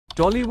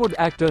Tollywood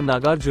actor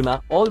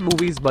Nagarjuna, all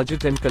movies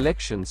budget and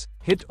collections,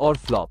 hit or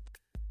flop.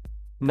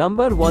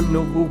 Number 1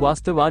 Nuvvu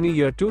Vastavani,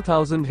 year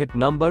 2000, hit.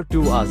 Number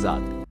 2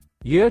 Azad,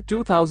 year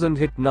 2000,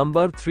 hit.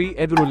 Number 3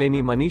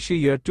 Eduruleni Manishi,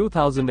 year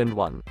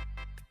 2001.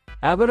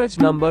 Average.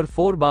 Number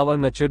 4 Bava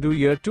Nachadu,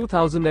 year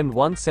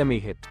 2001,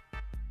 semi-hit.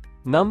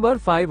 Number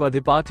 5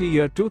 Adhipathi,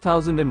 year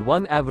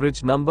 2001,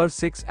 average. Number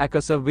 6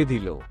 Akasa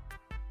Veedhilo,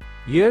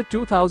 year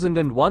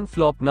 2001,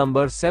 flop.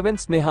 Number 7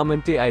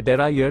 Snehamante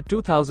Idera, year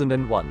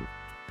 2001.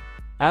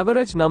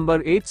 Average.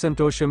 Number 8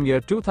 Santosham, year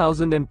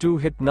 2002,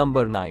 hit.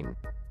 Number 9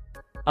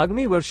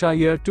 Agni Varsha,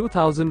 year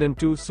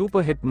 2002,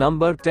 super hit.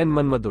 Number 10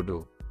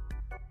 Manmadhudu,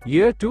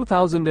 year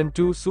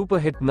 2002, super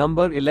hit.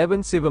 Number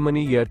 11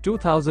 Sivamani, year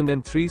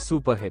 2003,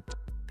 super hit.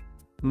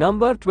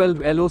 Number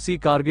 12 LOC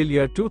Kargil,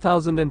 year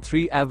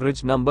 2003,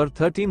 average. Number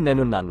 13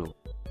 Nenunnanu,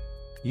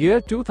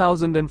 year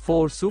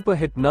 2004, super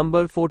hit.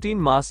 Number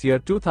 14 Mass, year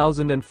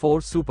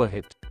 2004, super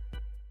hit.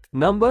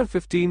 Number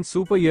 15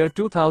 Super, year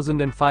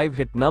 2005,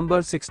 hit.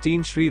 Number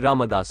 16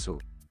 Ramadasu,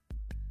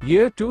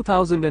 year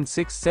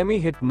 2006,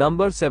 semi-hit.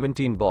 Number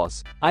 17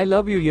 Boss, I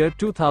Love You, year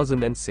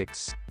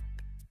 2006,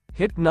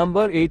 hit.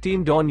 Number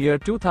 18 Dawn, year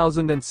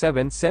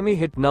 2007,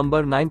 semi-hit.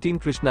 Number 19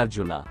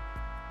 Krishnarjuna,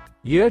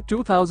 year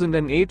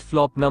 2008,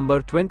 flop.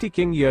 Number 20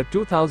 King, year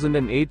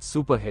 2008,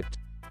 super hit.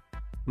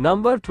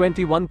 Number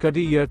 21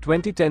 Kedi, year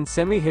 2010,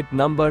 semi-hit.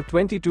 Number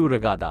 22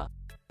 Ragada,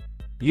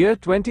 year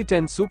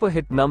 2010, super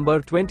hit. Number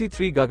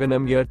 23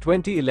 Gaganam, year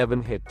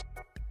 2011, hit.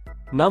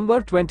 Number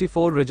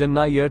 24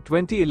 Rajanna, year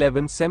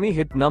 2011,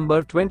 semi-hit.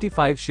 Number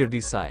 25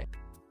 Shirdi Sai,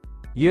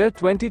 year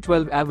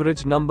 2012,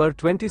 average. Number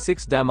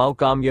 26 Damau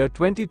Kam, year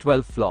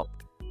 2012, flop.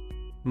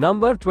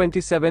 Number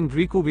 27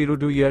 Riku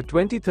Virudu, year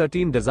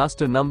 2013,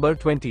 disaster. Number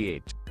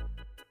 28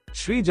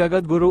 Shri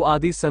Jagadguru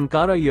Adi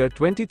Sankara, year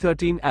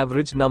 2013,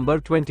 average.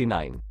 Number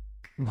 29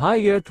 Bhai,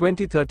 year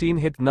 2013,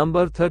 hit.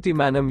 Number 30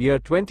 Manam, year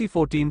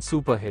 2014,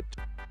 super hit.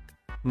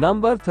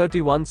 Number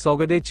 31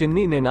 Sogade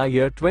Chinni Nena,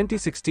 year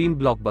 2016,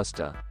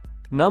 blockbuster.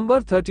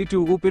 Number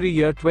 32 Upiri,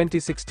 year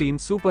 2016,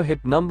 super hit.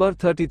 Number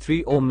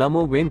 33 Om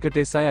Namo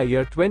Venkatesaya,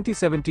 year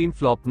 2017,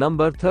 flop.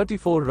 Number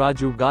 34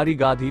 Raju Gari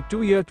Gadhi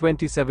 2, year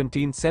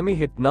 2017,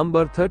 semi-hit.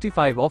 Number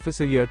 35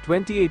 Officer, year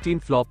 2018,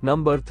 flop.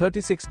 Number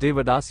 36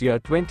 Devadas, year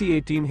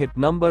 2018, hit.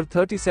 Number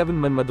 37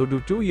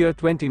 Manmadhudu 2, year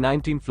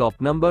 2019, flop.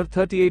 Number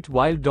 38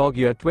 Wild Dog,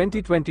 year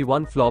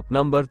 2021, flop.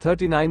 Number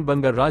 39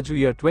 Bangar Raju,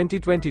 year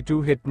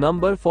 2022, hit.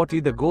 Number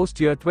 40 The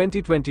Ghost, year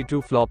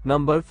 2022, flop.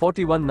 Number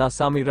 41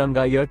 Nasami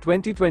Ranga, year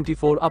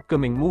 2024,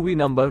 upcoming movie.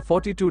 Number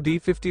 42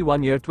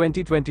 D51, year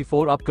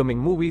 2024, upcoming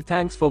movie.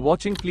 Thanks for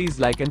watching. Please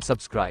like and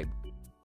subscribe.